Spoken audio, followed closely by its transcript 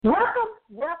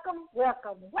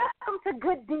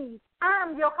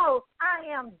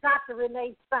Dr.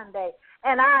 Renee Sunday,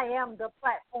 and I am the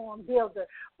platform builder.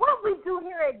 What we do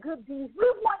here at Good Deeds, we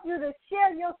want you to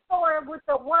share your story with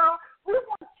the world. We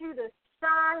want you to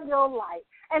shine your light.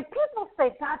 And people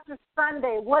say, Dr.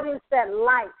 Sunday, what is that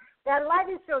light? That light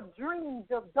is your dreams,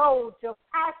 your goals, your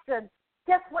passion.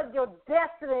 Guess what? Your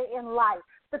destiny in life.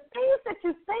 The things that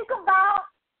you think about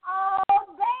all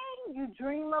day, you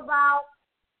dream about,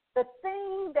 the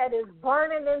thing that is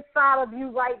burning inside of you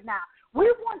right now.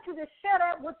 We want you to share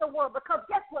that with the world because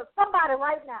guess what? Somebody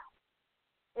right now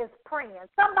is praying.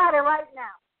 Somebody right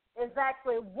now is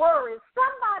actually worried.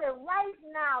 Somebody right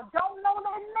now don't know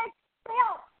their next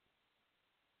step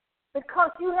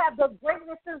because you have the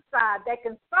greatness inside that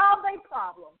can solve their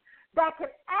problem, that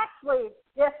can actually,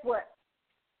 guess what,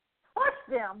 push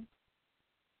them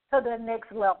to the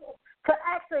next level. To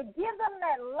actually give them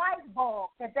that light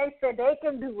bulb that they said they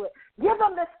can do it. Give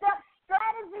them the step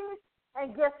strategies,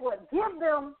 and guess what? Give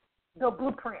them the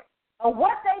blueprint of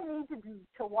what they need to do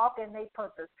to walk in their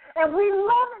purpose. And we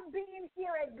love it being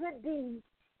here at Good Deeds.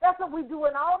 That's what we do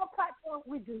in all the platforms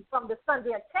we do, from the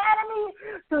Sunday Academy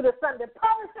to the Sunday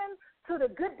Publishing to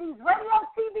the Good Deeds Radio,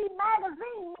 TV,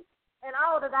 magazine, and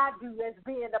all that I do as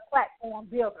being the platform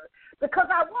builder. Because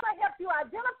I want to help you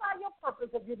identify your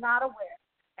purpose if you're not aware.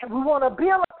 And we want to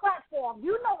build a platform,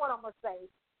 you know what I'm going to say,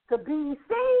 to be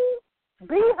seen,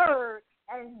 be heard,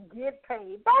 and get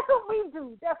paid. That's what we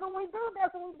do. That's what we do.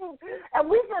 That's what we do. And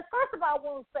we just, first of all,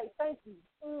 want to say thank you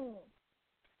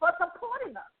for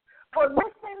supporting us, for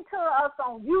listening to us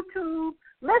on YouTube,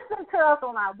 listening to us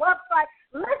on our website,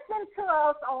 listening to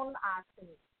us on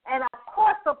iTunes, and, of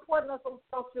course, supporting us on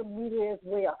social media as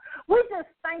well. We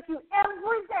just thank you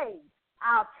every day.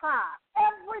 Our tribe,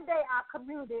 every day our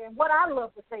community, and what I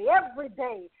love to say, every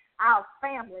day our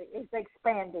family is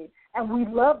expanding. And we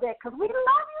love that because we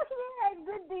love you here at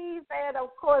Good Deeds, and, of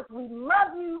course, we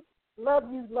love you, love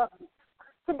you, love you.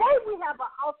 Today we have an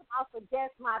awesome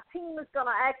guest. My team is going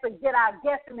to actually get our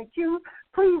guest in the queue.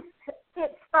 Please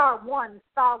hit star one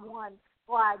for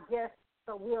our guest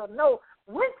so we'll know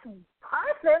which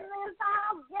person is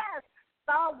our guest.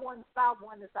 Star one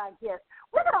is our guest.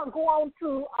 We're going to go on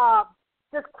to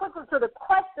just quickly to the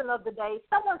question of the day.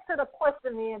 Someone sent a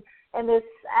question in, and it's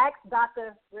Ask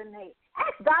Dr. Renee.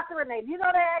 Ask Dr. Renee. You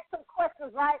know they ask some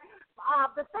questions, right?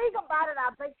 The thing about it,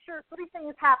 I make sure three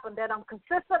things happen, that I'm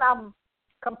consistent, I'm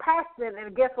compassionate,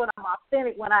 and guess what? I'm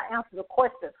authentic when I answer the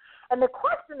question. And the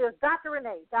question is, Dr.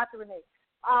 Renee, it's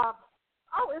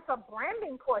a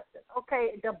branding question.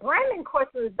 Okay, the branding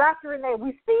question is, Dr. Renee,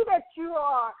 we see that you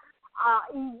are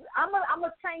I'm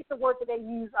gonna change the word that they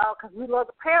use because we love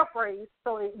to paraphrase,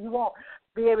 so you won't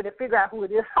be able to figure out who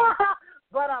it is.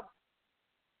 But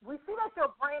we see that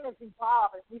your brand is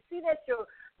evolving. We see that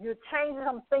you're changing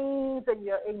some things in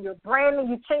your branding.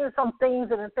 You're changing some things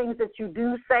in the things that you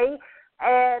do say,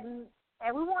 and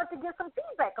we want to get some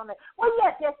feedback on that. Well,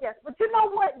 yes. But you know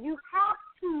what? You have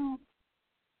to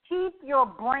keep your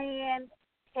brand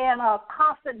in a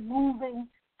constant moving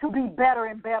to be better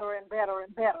and better and better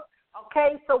and better.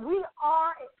 Okay, so we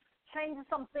are changing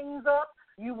some things up.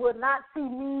 You will not see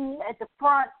me at the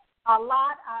front a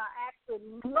lot. I actually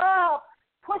love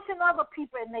pushing other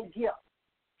people in their gifts.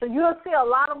 So you'll see a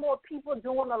lot of more people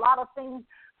doing a lot of things.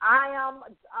 I am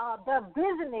the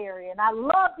visionary, and I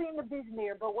love being the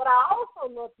visionary. But what I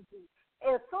also love to do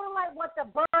is sort of like what the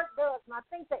bird does, and I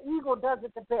think the eagle does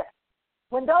it the best.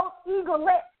 When those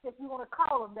eaglets, if you want to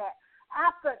call them that,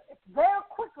 after very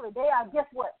quickly they are,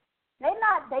 guess what?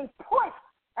 They push,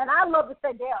 and I love to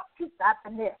say they are peaked after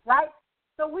this, right?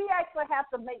 So we actually have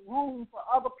to make room for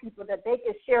other people that they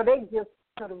can share their gifts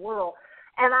to the world.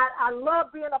 And I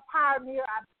love being a pioneer.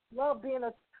 I love being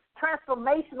a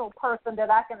transformational person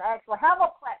that I can actually have a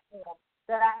platform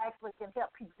that I actually can help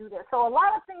people do that. So a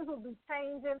lot of things will be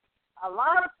changing. A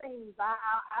lot of things, a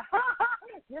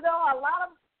lot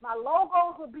of my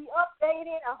logos will be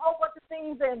updated, a whole bunch of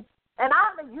things, and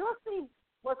you'll see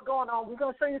what's going on. We're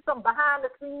going to show you some behind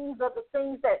the scenes of the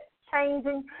things that's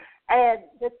changing, and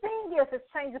the thing is, it's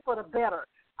changing for the better.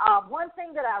 One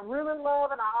thing that I really love,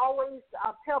 and I always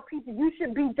tell people, you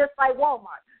should be just like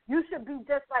Walmart. You should be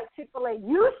just like Chick-fil-A.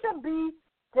 You should be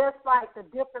just like the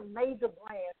different major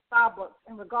brands, Starbucks,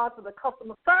 in regards to the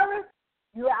customer service.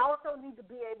 You also need to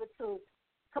be able to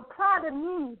supply the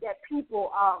need that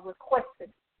people are requesting.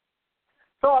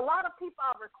 So a lot of people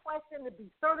are requesting to be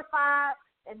certified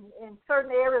in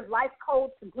certain areas, life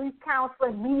coach, grief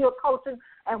counseling, media coaching,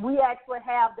 and we actually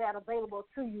have that available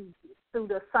to you through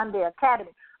the Sunday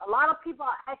Academy. A lot of people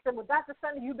are asking, well, Dr.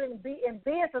 Sunday, you've been in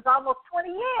business almost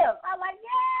 20 years. I'm like,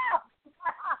 yeah.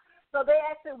 So they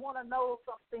actually want to know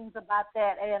some things about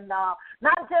that. And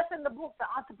not just in the book, The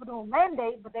Entrepreneur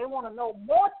Mandate, but they want to know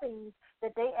more things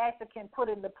that they actually can put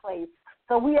into place.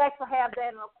 So we actually have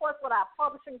that. And, of course, with our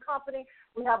publishing company,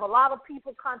 we have a lot of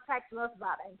people contacting us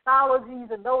about anthologies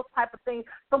and those type of things.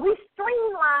 So we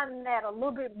streamline that a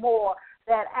little bit more,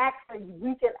 that actually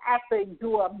we can actually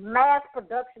do a mass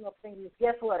production of things.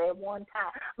 Guess what? At one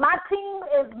time, my team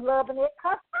is loving it.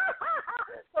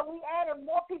 So we added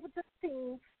more people to the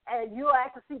team, and you'll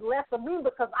actually see less of me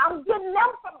because I'm getting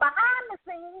them from behind the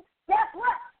scenes. Guess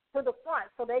what? To the front,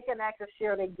 so they can actually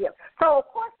share their gift. So of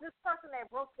course, this person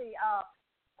that wrote the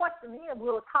questionnaire,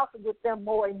 we'll talk with them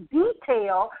more in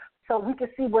detail, so we can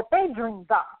see what their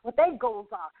dreams are, what their goals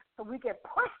are, so we can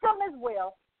push them as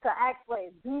well to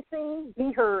actually be seen,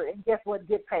 be heard, and guess what,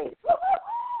 get paid. I love it,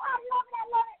 I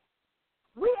love it.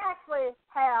 We actually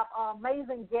have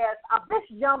amazing guests. This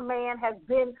young man has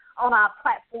been on our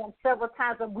platform several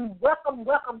times, and we welcome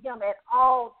him at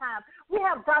all times. We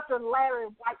have Dr. Larry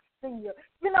White Sr.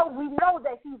 You know, we know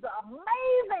that he's an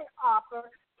amazing author.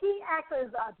 He actually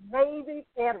is a Navy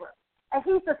veteran, and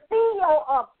he's the CEO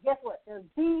of, guess what, the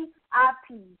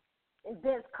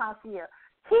VIPeVENTS Concierge.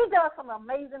 He does some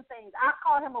amazing things. I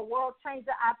call him a world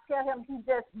changer. I tell him he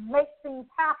just makes things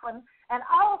happen, and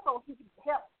also he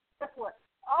helps, guess what,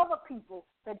 other people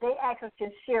that they actually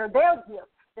can share their gifts,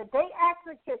 that they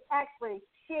actually can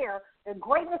share the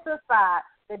greatness inside,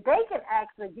 that they can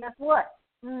actually, guess what,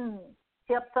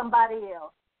 help somebody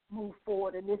else move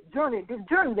forward in this journey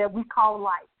that we call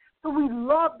life. So we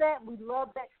love that. We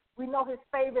love that. We know his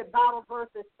favorite Bible verse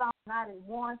is Psalm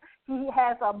 91. He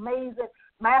has amazing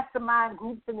mastermind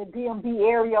groups in the DMV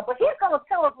area. But he's going to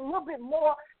tell us a little bit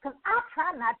more, because I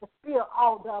try not to steal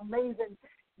all the amazing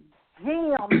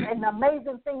gems and the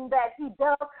amazing things that he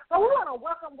does. But we want to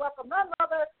welcome none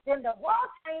other than the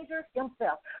world changer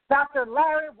himself, Dr.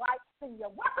 Larry White Sr.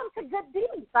 Welcome to Good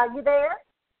Deeds. Are you there?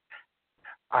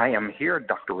 I am here,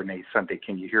 Dr. Renee Sunday.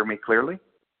 Can you hear me clearly?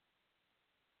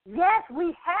 Yes, we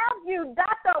have you,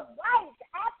 Dr. White.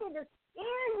 Happy to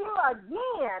hear you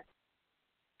again.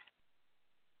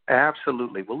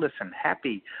 Absolutely. Well, listen,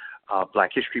 happy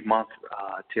Black History Month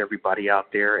to everybody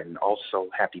out there, and also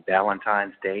happy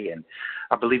Valentine's Day. And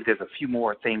I believe there's a few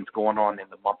more things going on in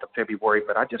the month of February,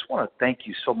 but I just want to thank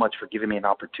you so much for giving me an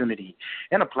opportunity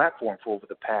and a platform for over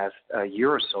the past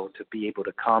year or so to be able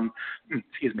to come, and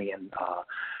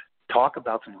talk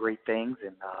about some great things.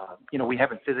 And, we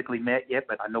haven't physically met yet,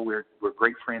 but I know we're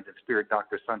great friends in spirit,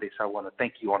 Dr. Sunday, so I want to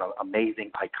thank you on an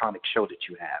amazing, iconic show that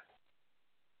you have.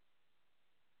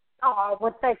 Oh,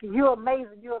 well, thank you. You're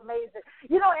amazing. You're amazing.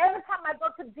 You know, every time I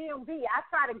go to DMV, I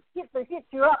try to hit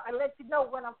you up and let you know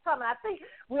when I'm coming. I think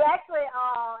we actually,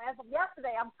 as of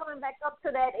yesterday, I'm coming back up to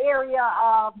that area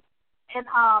in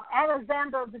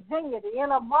Alexander, Virginia, the end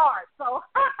of March. So,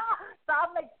 so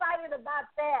I'm excited about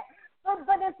that.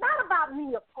 But it's not about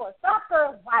me, of course.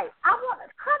 Dr. White, I want to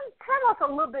tell us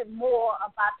a little bit more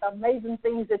about the amazing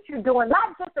things that you're doing,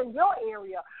 not just in your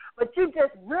area, but you're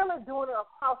just really doing it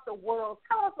across the world.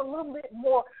 Tell us a little bit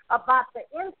more about the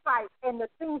insight and the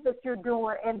things that you're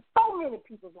doing in so many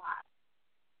people's lives.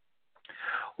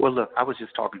 Well, look, I was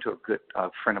just talking to a good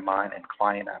friend of mine and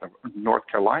client out of North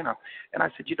Carolina, and I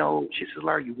said, she says,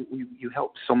 Larry, you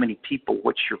help so many people.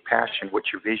 What's your passion?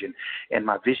 What's your vision? And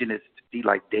my vision is to be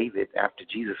like David after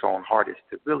Jesus' own heart, is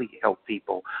to really help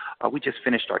people. We just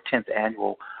finished our 10th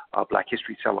annual Black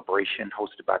History Celebration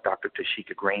hosted by Dr.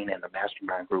 Tashika Green and the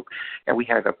Mastermind Group. And we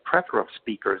had a plethora of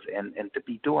speakers, and to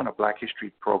be doing a Black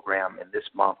History program in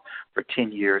this month for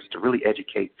 10 years to really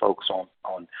educate folks on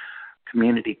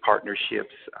community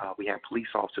partnerships. We have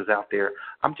police officers out there.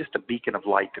 I'm just a beacon of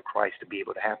light to Christ to be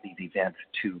able to have these events,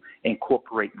 to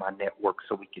incorporate my network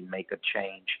so we can make a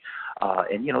change.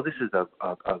 And this is a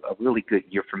really good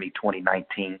year for me,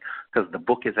 2019, because the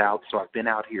book is out. So I've been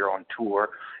out here on tour,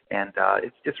 and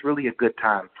it's just really a good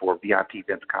time for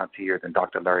VIPeVENTS Concierge and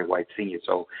Dr. Larry White Sr.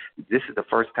 So this is the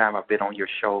first time I've been on your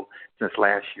show since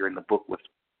last year, and the book was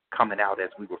coming out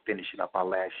as we were finishing up our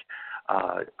last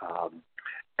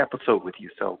episode with you.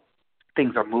 So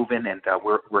things are moving, and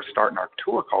we're starting our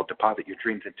tour called Deposit Your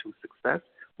Dreams into Success.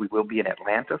 We will be in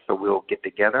Atlanta, so we'll get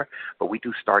together, but we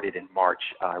do start it in March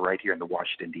right here in the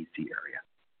Washington, D.C. area.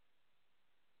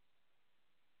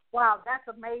 Wow,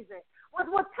 that's amazing. Well,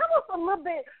 tell us a little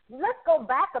bit. Let's go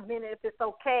back a minute, if it's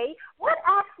okay. What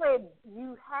actually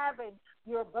you have in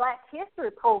your Black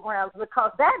History programs?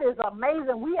 Because that is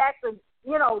amazing. We actually,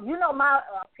 you know my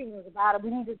opinions about it. We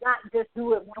need to not just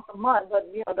do it once a month, but,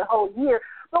 the whole year.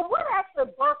 But what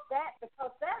actually birthed that?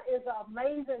 Because that is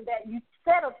amazing that you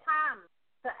set a time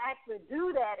to actually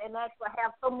do that and actually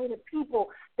have so many people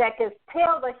that can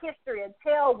tell the history and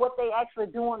tell what they actually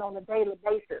doing on a daily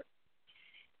basis.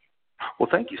 Well,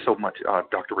 thank you so much,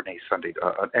 Dr. Renee Sunday.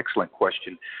 An excellent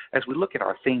question. As we look at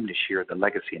our theme this year, the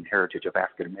legacy and heritage of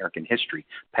African American history,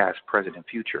 past, present, and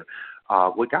future,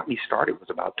 what got me started was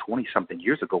about 20-something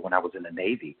years ago when I was in the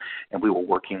Navy, and we were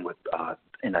working with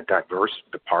in a diverse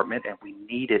department, and we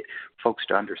needed folks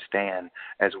to understand,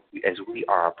 as we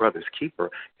are our brother's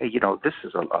keeper, hey, this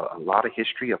is a lot of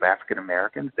history of African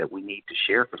Americans that we need to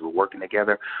share because we're working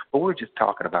together, but we're just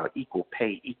talking about equal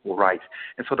pay, equal rights.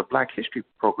 And so the Black History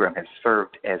Program has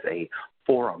served as a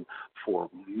forum for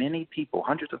many people,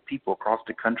 hundreds of people across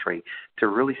the country, to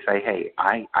really say, hey,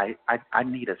 I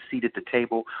need a seat at the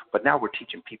table, but now we're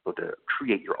teaching people to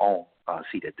create your own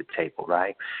seat at the table,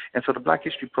 right? And so the Black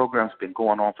History Program's been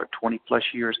going on for 20-plus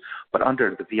years, but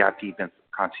under the VIPeVENTS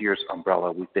Concierge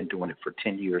umbrella, we've been doing it for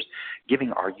 10 years,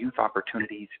 giving our youth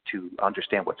opportunities to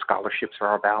understand what scholarships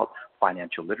are about,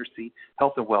 financial literacy,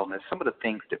 health and wellness, some of the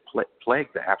things that plague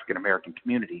the African American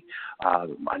community.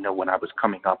 I know when I was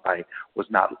coming up, I was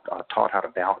not taught how to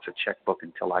balance a checkbook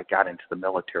until I got into the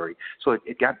military. So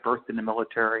it got birthed in the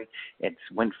military. It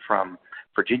went from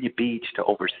Virginia Beach to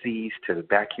overseas to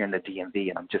back here in the DMV,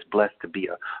 and I'm just blessed to be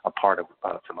a part of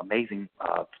some amazing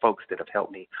folks that have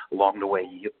helped me along the way.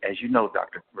 As you know,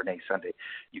 Dr. Renee Sunday,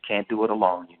 you can't do it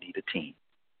alone. You need a team.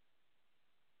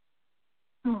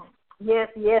 Yes,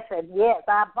 yes, and yes.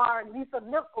 I borrowed Lisa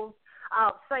Nichols'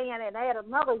 saying and add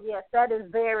another yes. That is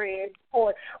very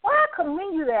important. Well, I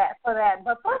commend you for that.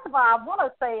 But first of all, I want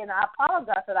to say, and I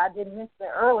apologize that I didn't mention it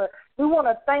earlier, we want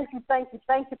to thank you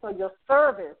for your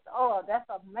service. Oh, that's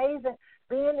amazing.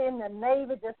 Being in the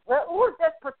Navy, just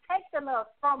protecting us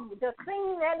from the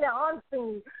seen and the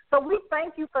unseen. So we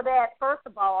thank you for that, first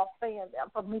of all,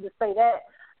 for me to say that.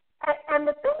 And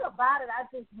the thing about it, I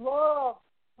just love,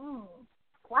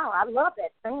 wow, I love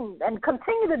that thing. And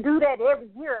continue to do that every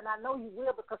year, and I know you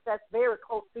will because that's very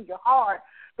close to your heart,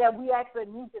 that we actually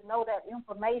need to know that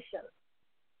information.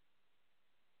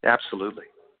 Absolutely.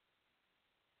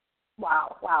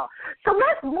 Wow. So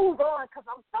let's move on because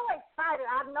I'm so excited.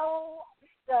 I know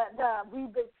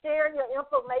we've been sharing your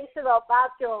information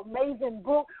about your amazing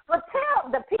book, but tell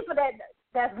the people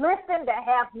that's listening that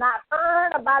have not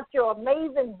heard about your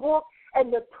amazing book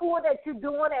and the tour that you're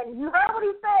doing, and you heard what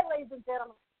he said, ladies and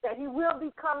gentlemen, that he will be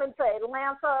coming to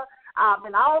Atlanta,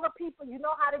 and all the people, you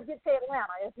know how to get to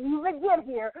Atlanta if you even get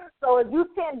here. So if you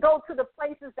can't go to the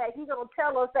places that he's going to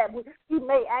tell us that he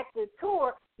may actually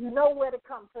tour, you know where to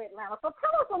come to Atlanta. So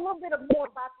tell us a little bit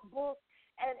more about the book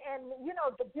and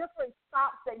the different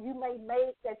stops that you may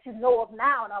make that you know of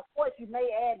now, and of course you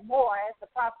may add more as the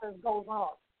process goes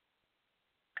on.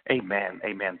 Amen.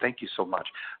 Thank you so much.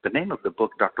 The name of the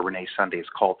book, Dr. Renee Sunday, is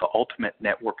called The Ultimate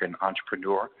Networker and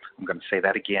Entrepreneur. I'm going to say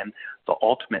that again. The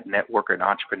Ultimate Networker and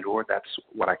Entrepreneur. That's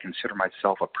what I consider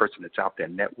myself, a person that's out there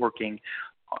networking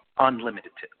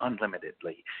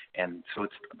unlimitedly. And so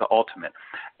it's the ultimate.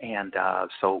 And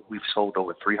so we've sold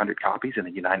over 300 copies in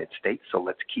the United States, so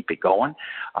let's keep it going.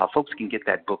 Folks can get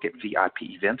that book at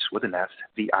VIPeVENTS with an S,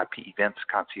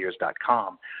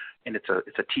 VIPeVentsConcierge.com. And it's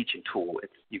a teaching tool.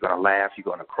 You're going to laugh, you're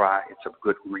going to cry. It's a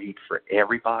good read for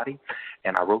everybody.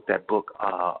 And I wrote that book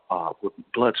with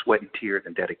blood, sweat, and tears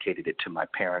and dedicated it to my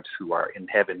parents who are in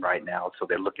heaven right now, so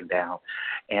they're looking down.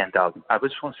 And I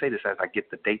just want to say this as I get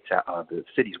the dates out, the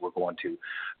cities we're going to.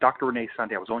 Dr. Renee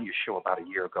Sunday, I was on your show about a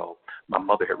year ago. My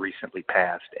mother had recently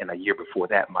passed, and a year before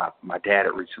that, my dad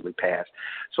had recently passed.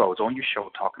 So I was on your show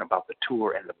talking about the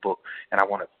tour and the book, and I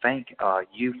want to thank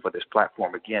you for this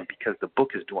platform again because the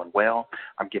book is doing well.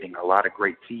 I'm getting a lot of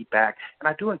great feedback, and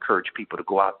I do encourage people to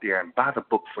go out there and buy the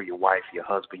book for your wife, your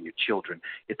husband, your children.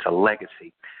 It's a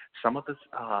legacy. Some of the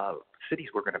cities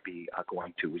we're going to be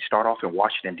going to, we start off in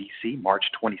Washington, D.C., March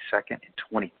 22nd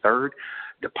and 23rd.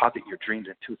 Deposit Your Dreams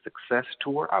into Success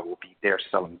Tour. I will be there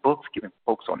selling books, giving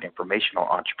folks on information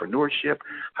on entrepreneurship,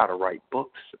 how to write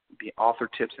books, the author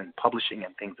tips and publishing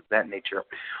and things of that nature.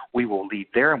 We will leave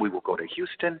there and we will go to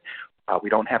Houston. We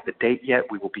don't have the date yet.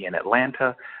 We will be in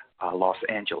Atlanta, Los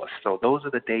Angeles. So those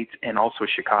are the dates, and also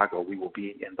Chicago. We will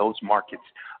be in those markets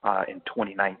in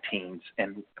 2019.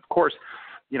 And, of course,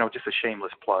 just a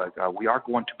shameless plug, we are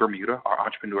going to Bermuda, our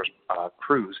Entrepreneurs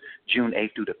Cruise, June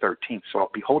 8th through the 13th. So I'll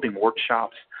be holding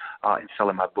workshops and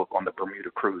selling my book on the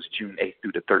Bermuda Cruise, June 8th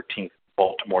through the 13th,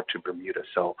 Baltimore to Bermuda.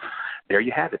 So there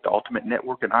you have it, the Ultimate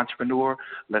Network and Entrepreneur.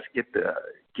 Let's get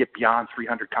beyond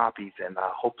 300 copies, and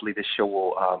hopefully this show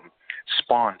will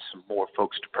spawn some more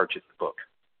folks to purchase the book.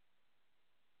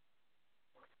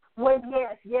 Well,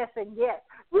 yes, and yes.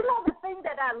 You know, the thing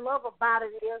that I love about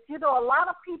it is, you know, a lot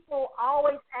of people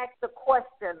always ask the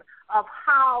question of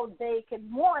how they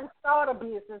can, one, start a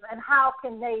business and how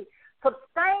can they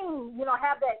sustain, you know,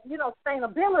 have that, you know,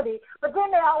 sustainability, but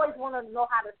then they always want to know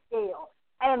how to scale.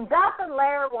 And Dr.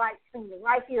 Larry White Sr.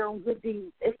 right here on Good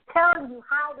Deeds is telling you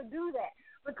how to do that,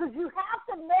 because you have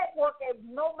to network at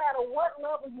no matter what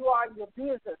level you are in your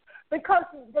business. Because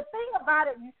the thing about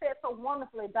it, you said so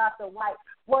wonderfully, Dr. White,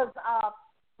 was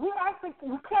we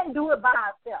can't do it by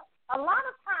ourselves. A lot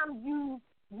of times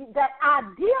that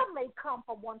idea may come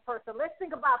from one person. Let's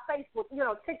think about Facebook, you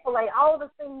know, Chick-fil-A, all the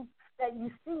things that you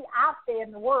see out there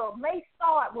in the world may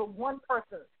start with one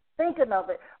person thinking of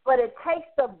it, but it takes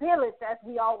the village, as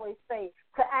we always say,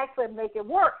 to actually make it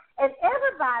work. And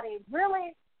everybody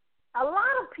really, a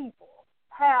lot of people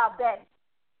have that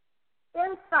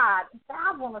inside,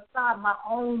 I want to start my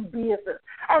own business.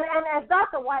 And as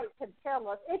Dr. White can tell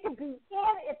us, it can be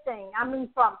anything. I mean,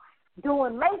 from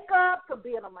doing makeup to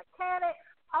being a mechanic,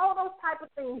 all those type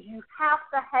of things. You have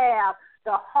to have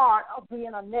the heart of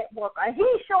being a networker. And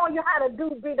he's showing you how to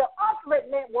be the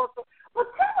ultimate networker. But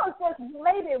tell us just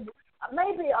maybe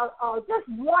just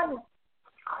one,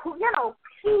 you know,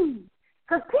 key.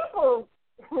 Because people,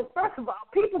 first of all,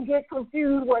 people get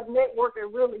confused what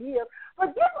networking really is.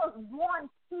 But give us one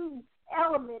key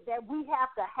element that we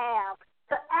have to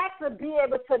actually be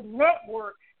able to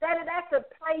network, that it actually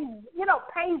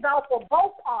pays off for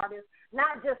both parties,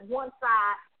 not just one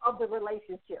side of the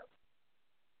relationship.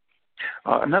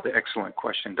 Another excellent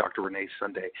question, Dr. Renee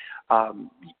Sunday.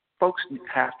 Folks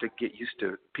have to get used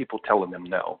to people telling them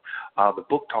no. The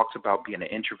book talks about being an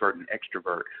introvert and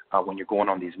extrovert when you're going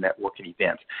on these networking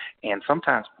events. And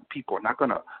sometimes people are not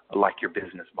going to like your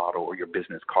business model or your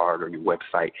business card or your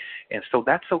website. And so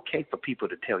that's okay for people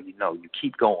to tell you no. You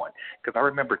keep going. Because I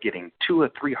remember getting 200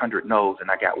 or 300 no's, and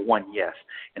I got one yes.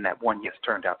 And that one yes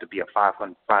turned out to be a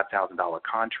 $5,000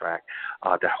 contract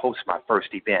to host my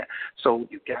first event. So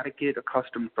you got to get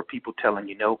accustomed for people telling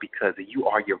you no, because you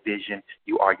are your vision,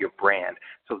 you are your brand.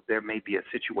 So there may be a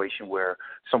situation where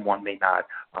someone may not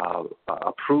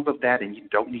approve of that, and you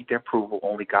don't need their approval,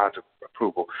 only God's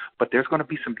approval. But there's going to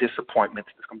be some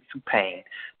disappointments, there's going to be some pain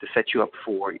to set you up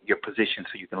for your position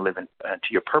so you can live into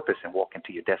your purpose and walk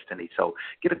into your destiny. So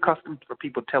get accustomed for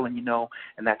people telling you no,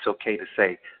 and that's okay to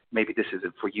say, maybe this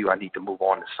isn't for you, I need to move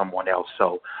on to someone else.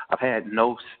 So I've had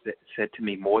no said to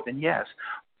me more than yes.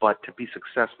 But to be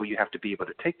successful, you have to be able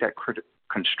to take that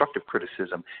constructive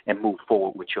criticism and move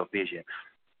forward with your vision.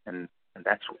 And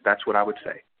that's what I would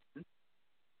say.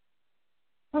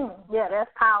 Yeah,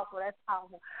 that's powerful. That's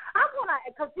powerful. I want to,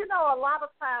 because, you know, a lot of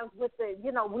times with the,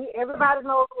 you know, everybody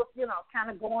knows what's, you know,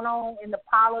 kind of going on in the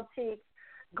politics,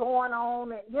 going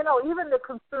on, and, you know, even the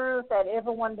concerns that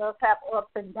everyone does have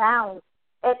ups and downs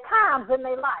at times in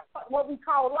their life, what we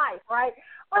call life, right?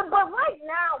 But right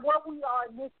now, where we are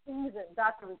in this season,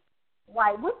 Dr.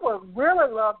 White, we would really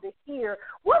love to hear,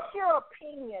 what's your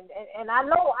opinion? And I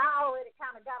know I already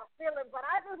kind of got a feeling, but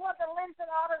I just want the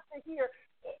listening audience to hear,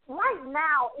 right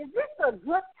now, is this a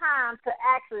good time to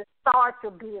actually start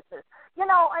your business? You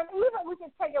know, and even we can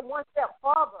take it one step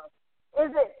further. Is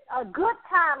it a good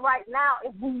time right now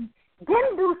if we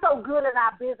didn't do so good in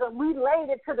our business, we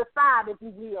laid it to the side, if you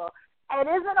will? And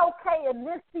is it okay in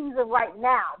this season right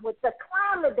now, with the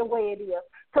climate the way it is,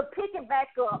 to pick it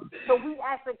back up so we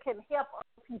actually can help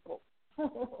other people?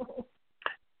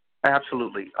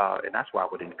 Absolutely. And that's why I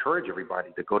would encourage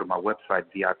everybody to go to my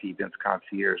website,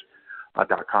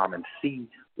 VIPeVentsConcierge.com, and see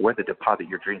where the Deposit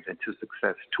Your Dreams into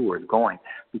Success tour is going,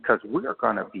 because we are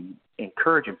going to be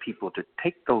encouraging people to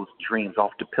take those dreams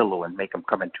off the pillow and make them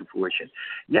come into fruition.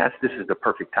 Yes, this is the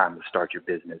perfect time to start your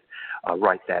business,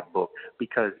 write that book,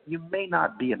 because you may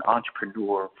not be an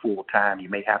entrepreneur full time. You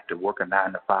may have to work a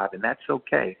 9 to 5, and that's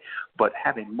okay. But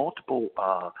having multiple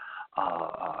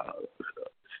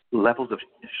levels of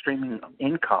streaming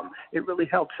income, it really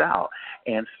helps out.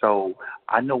 And so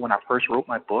I know when I first wrote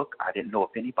my book, I didn't know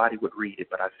if anybody would read it,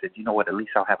 but I said, you know what, at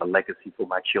least I'll have a legacy for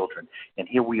my children. And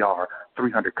here we are,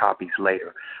 300 copies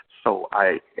later. So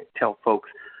I tell folks,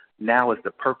 now is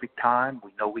the perfect time.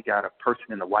 We know we got a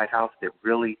person in the White House that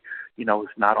really, you know, is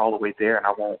not all the way there, and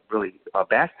I won't really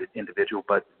bash the individual,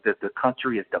 but the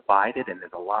country is divided and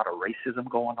there's a lot of racism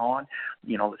going on.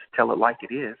 You know, let's tell it like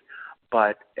it is.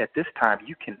 But at this time,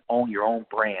 you can own your own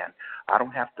brand. I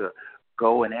don't have to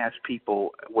go and ask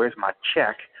people, where's my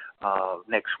check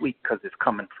next week, because it's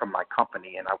coming from my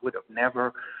company. And I would have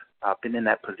never been in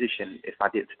that position if I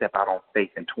didn't step out on faith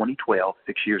in 2012,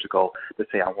 6 years ago, to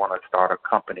say I want to start a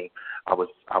company. I was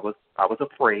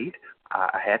afraid.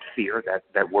 I had fear,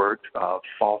 that word,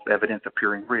 false evidence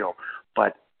appearing real.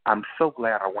 But I'm so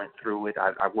glad I went through it.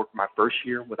 I worked my first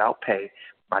year without pay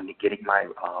by getting my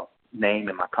name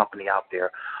and my company out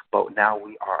there. But now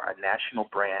we are a national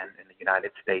brand in the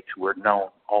United States. We're known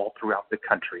all throughout the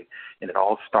country. And it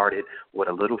all started with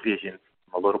a little vision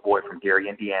from a little boy from Gary,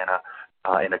 Indiana,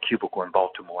 in a cubicle in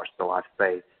Baltimore. So I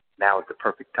say now is the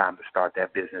perfect time to start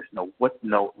that business. No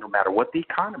matter what the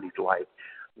economy's like,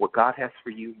 what God has for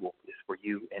you is for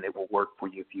you, and it will work for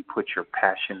you if you put your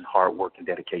passion, hard work, and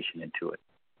dedication into it.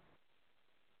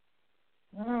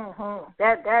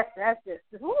 That's just,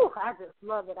 I just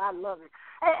love it. I love it.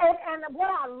 And what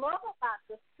I love about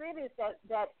the cities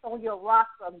that's on your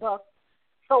roster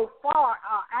so far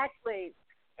are actually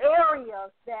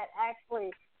areas that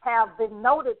actually have been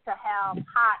noted to have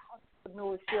high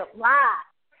entrepreneurship rise.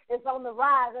 It's on the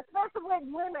rise, especially with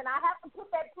women. I have to put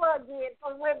that plug in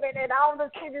for women in all the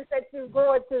cities that you're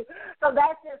going to. So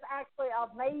that's just actually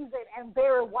amazing and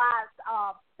very wise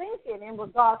thinking in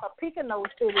regards to picking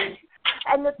those cities.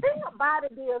 And the thing about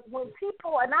it is when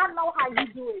people, and I know how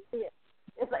you do it,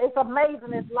 it's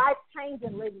amazing. It's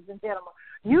life-changing, ladies and gentlemen.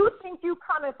 You think you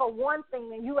coming for one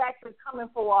thing and you actually coming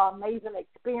for an amazing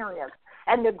experience.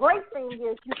 And the great thing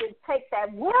is you can take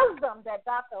that wisdom that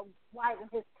Dr. White and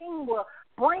his team will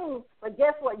bring, but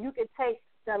guess what? You can take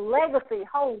the legacy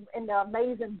home in the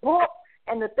amazing book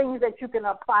and the things that you can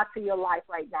apply to your life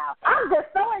right now. I'm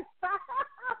just so excited.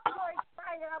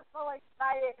 I'm so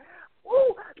excited.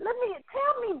 Ooh,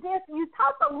 tell me this. You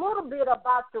talked a little bit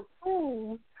about the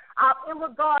cruise in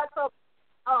regards to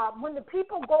when the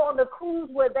people go on the cruise,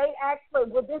 will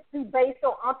this be based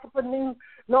on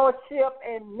entrepreneurship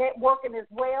and networking as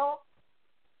well?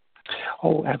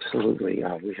 Oh, absolutely.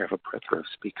 We have a plethora of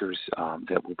speakers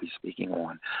that will be speaking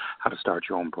on how to start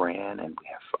your own brand, and we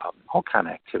have all kind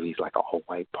of activities like a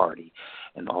all-white party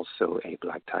and also a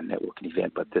black tie networking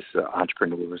event. But this is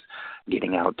entrepreneurs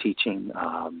getting out teaching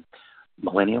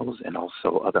millennials and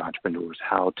also other entrepreneurs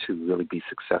how to really be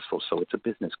successful. So it's a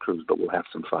business cruise, but we'll have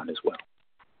some fun as well.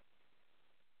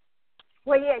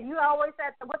 Well, yeah, you always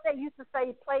have to, what they used to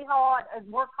say, play hard and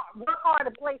work hard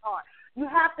and play hard. You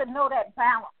have to know that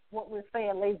balance, what we're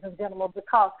saying, ladies and gentlemen,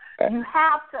 because you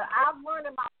have to, I'm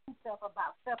learning my own stuff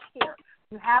about self-care.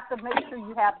 You have to make sure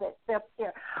you have that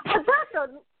self-care. But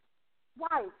Dr.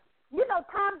 White,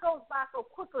 time goes by so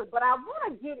quickly, but I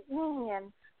want to get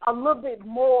in a little bit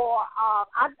more.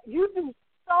 You do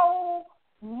so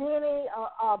many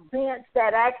events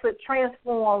that actually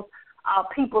transform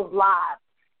people's lives.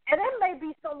 And there may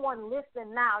be someone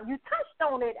listening now. You touched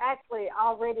on it actually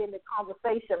already in the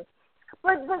conversation.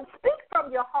 But speak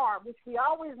from your heart, which we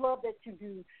always love that you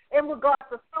do, in regards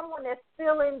to someone that's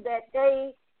feeling that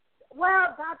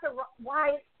Dr.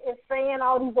 White is saying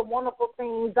all these wonderful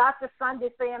things, Dr.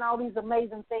 Sunday saying all these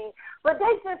amazing things, but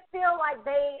they just feel like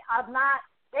they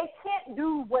can't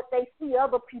do what they see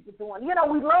other people doing.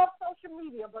 We love social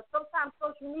media, but sometimes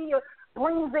social media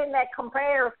brings in that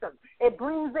comparison. It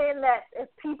brings in that if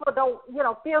people don't,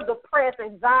 feel depressed,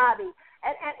 anxiety.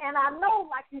 And I know,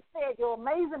 like you said, your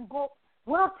amazing book,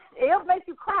 it'll make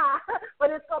you cry, but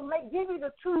it's going to give you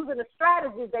the tools and the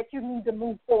strategies that you need to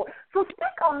move forward. So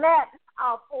speak on that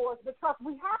for us, because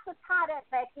we have to tie that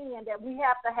back in, that we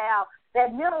have to have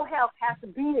that mental health has to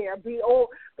be there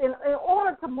in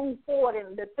order to move forward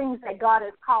in the things that God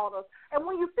has called us. And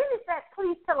when you finish that,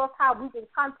 please tell us how we can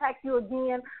contact you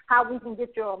again, how we can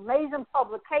get your amazing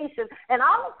publication, and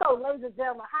also, ladies and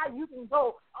gentlemen, how you can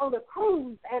go on the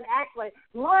cruise and actually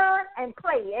learn and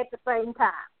play at the same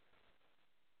time.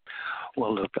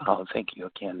 Well, look, thank you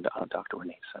again, Dr.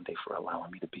 Renee Sunday, for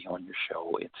allowing me to be on your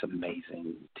show. It's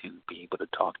amazing to be able to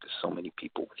talk to so many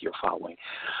people with your following.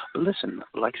 But listen,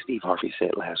 like Steve Harvey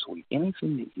said last week,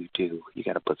 anything that you do, you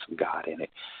got to put some God in it.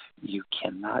 You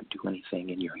cannot do anything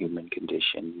in your human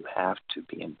condition. You have to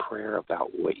be in prayer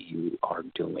about what you are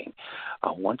doing.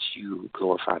 Once you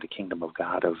glorify the kingdom of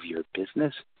God of your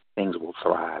business, things will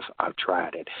thrive. I've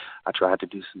tried it. I tried to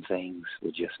do some things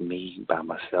with just me by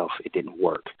myself. It didn't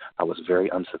work. I was very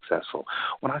unsuccessful.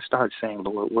 When I started saying,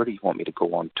 Lord, where do you want me to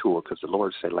go on tour? Because the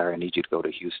Lord said, Larry, I need you to go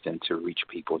to Houston to reach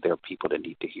people. There are people that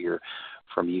need to hear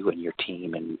from you and your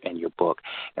team and your book.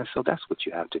 And so that's what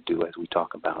you have to do as we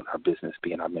talk about our business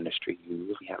being our ministry. You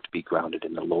really have to be grounded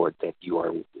in the Lord, that you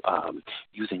are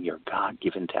using your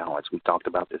God-given talents. We talked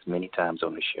about this many times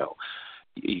on the show.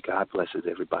 God blesses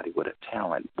everybody with a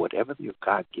talent. Whatever your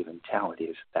God-given talent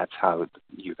is, that's how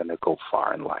you're going to go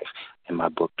far in life. And my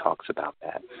book talks about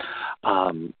that.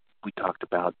 we talked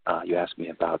about, you asked me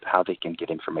about how they can get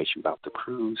information about the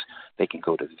cruise. They can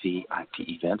go to VIP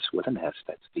Events with an S.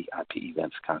 That's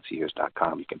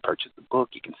VIPeVentsConcierge.com. You can purchase the book.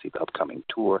 You can see the upcoming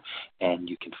tour, and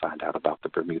you can find out about the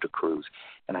Bermuda cruise.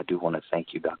 And I do want to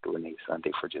thank you, Dr. Renee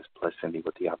Sunday, for just blessing me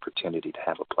with the opportunity to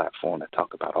have a platform to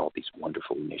talk about all these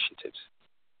wonderful initiatives.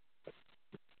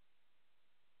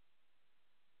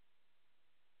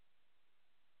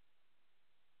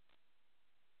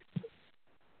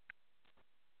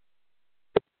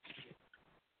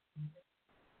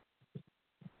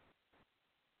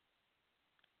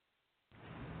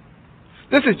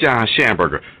 This is John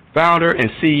Schamberger, founder and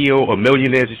CEO of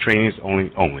Millionaires Trainings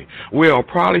Only. We are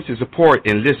proud to support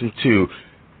and listen to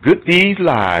Good Deeds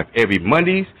Live every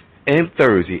Mondays and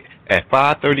Thursday at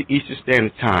 5:30 Eastern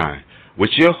Standard Time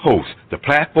with your host, the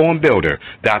platform builder,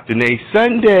 Dr. Nate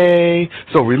Sunday.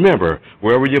 So remember,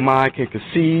 wherever your mind can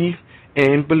conceive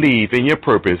and believe in your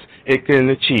purpose, it can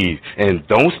achieve. And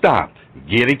don't stop.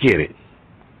 Get it, get it.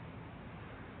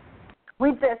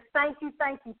 We just thank you.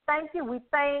 We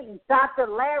thank Dr.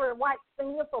 Larry White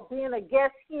Sr. for being a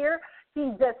guest here.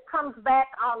 He just comes back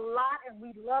a lot, and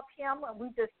we love him, and we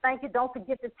just thank you. Don't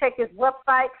forget to check his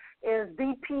website. Is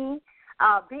VIPeVENTS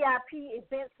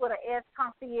with an S,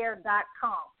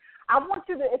 Concierge.com. I want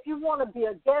you to, if you want to be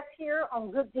a guest here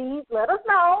on Good Deeds, let us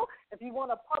know. If you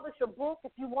want to publish a book,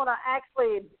 if you want to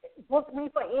actually book me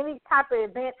for any type of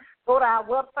event, go to our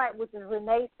website, which is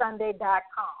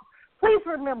ReneeSunday.com. Please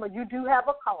remember, you do have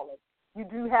a calling. You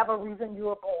do have a reason you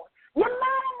were born. You're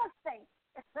not a mistake.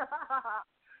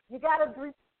 You got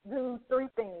to do three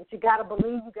things. You got to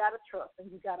believe, you got to trust,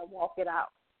 and you got to walk it out.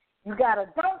 You got to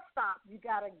don't stop. You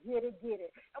got to get it.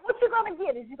 And what you're going to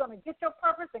get is you're going to get your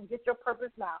purpose and get your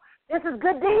purpose now. This is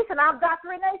Good Deeds, and I'm Dr.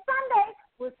 Renee Sunday.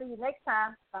 We'll see you next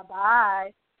time.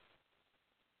 Bye-bye.